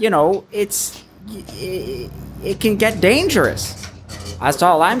just that, it can get dangerous. That's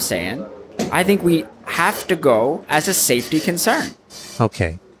all I'm saying. I think we have to go as a safety concern.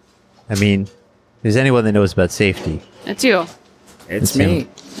 Okay. I mean, if there's anyone that knows about safety, It's you. It's It's me. him.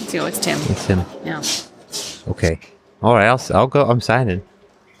 It's you. It's Tim. it's him. Yeah. Okay. All right. I'll go. I'm signing.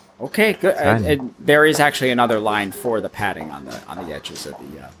 Okay, good. Fine. And there is actually another line for the padding on the edges of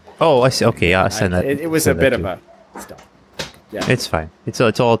the. Oh, I see. Okay. I'll send that. It was a send that bit of too. a stuff. Yeah. It's fine. It's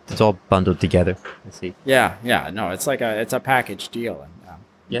all bundled together. Let's see. Yeah. No, it's it's a package deal.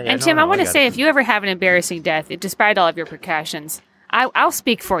 And Tim, I want to say, if you ever have an embarrassing death, despite all of your precautions, I'll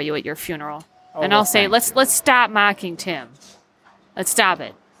speak for you at your funeral, and I'll say, thanks. let's stop mocking Tim. Let's stop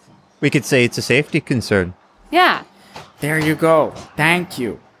it. We could say it's a safety concern. Yeah. There you go. Thank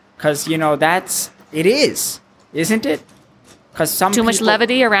you. Because, it is, isn't it? Because some Too much people-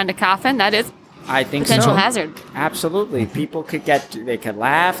 levity around a coffin. That is. I think potential so. hazard. Absolutely. People could they could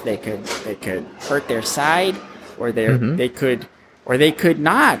laugh, they could hurt their side, or they could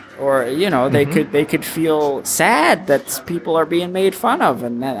not, or they could feel sad that people are being made fun of,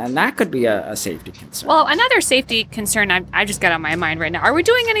 and that could be a safety concern. Well, another safety concern I just got on my mind right now. Are we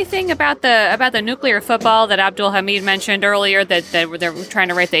doing anything about the nuclear football that Abdul Hamid mentioned earlier that they're trying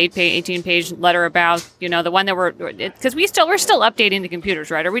to write the 18-page letter about? The one that because we're still updating the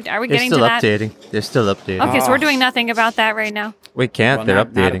computers, right? Are we getting to that? They're still updating. Okay, so we're doing nothing about that right now. We can't. Well, they're not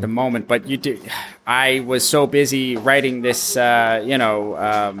updating at the moment, but you do. I was so busy writing this, the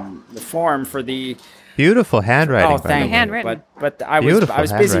form for the beautiful handwriting. Oh, thank you. Handwritten. But I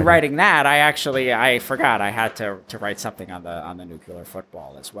was busy writing that. I forgot I had to write something on the nuclear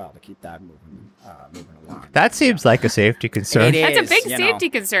football as well to keep that moving along. That seems like a safety concern. It That's is, a big safety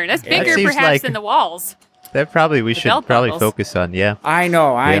concern. That's bigger seems perhaps like- than the walls. That we should belt focus on. Yeah. I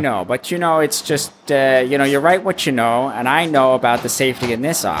know, but it's just you write what you know, and I know about the safety in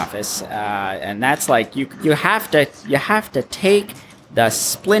this office, and that's like you have to take the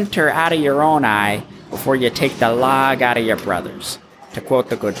splinter out of your own eye before you take the log out of your brother's, to quote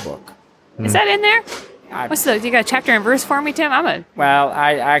the good book. Is that in there? You got a chapter and verse for me, Tim? Well,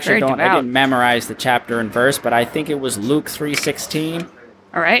 I actually Very don't. devout. I didn't memorize the chapter and verse, but I think it was Luke 3:16.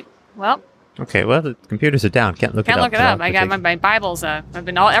 All right. Well. Okay, well, the computers are down. Can't look it up. I got my Bibles.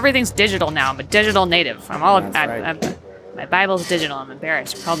 Everything's digital now. I'm a digital native. My Bible's digital. I'm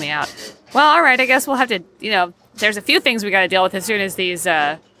embarrassed. You called me out. Well, all right. I guess we'll have to. There's a few things we got to deal with as soon as these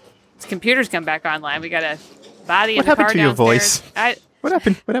computers come back online. We got a body in the car downstairs. What happened to your voice?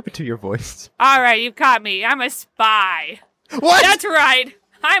 What happened to your voice? All right, you caught me. I'm a spy. What? That's right.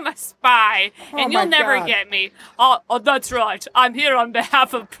 I'm a spy, and you'll never God. get me. Oh, that's right. I'm here on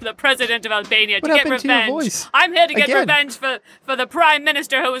behalf of the president of Albania to get happened to your revenge. voice? I'm here to get Again. revenge for the prime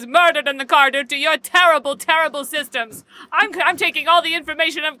minister who was murdered in the car due to your terrible, terrible systems. I'm taking all the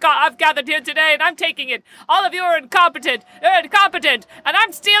information I've gathered here today, and I'm taking it. All of you are incompetent. You're incompetent, and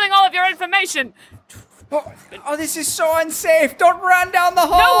I'm stealing all of your information. Oh, this is so unsafe! Don't run down the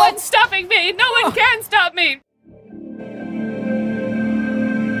hall. No one's stopping me. No one can stop me.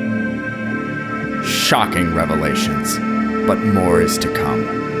 Shocking revelations, but more is to come.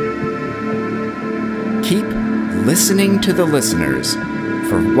 Keep listening to the listeners,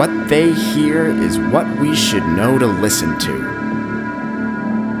 for what they hear is what we should know to listen to.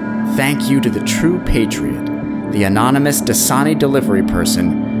 Thank you to the true patriot, the anonymous Dasani delivery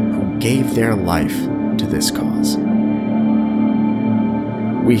person who gave their life to this cause.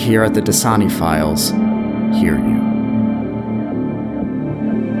 We here at the Dasani Files hear you.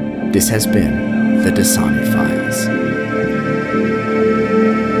 This has been the Dasani Files.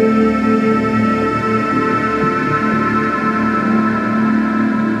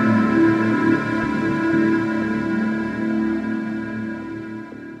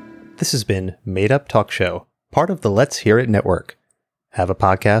 This has been Made Up Talk Show, part of the Let's Hear It Network. Have a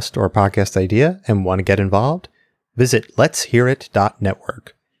podcast or podcast idea and want to get involved? Visit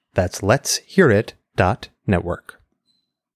letshearit.network. That's letshearit.network.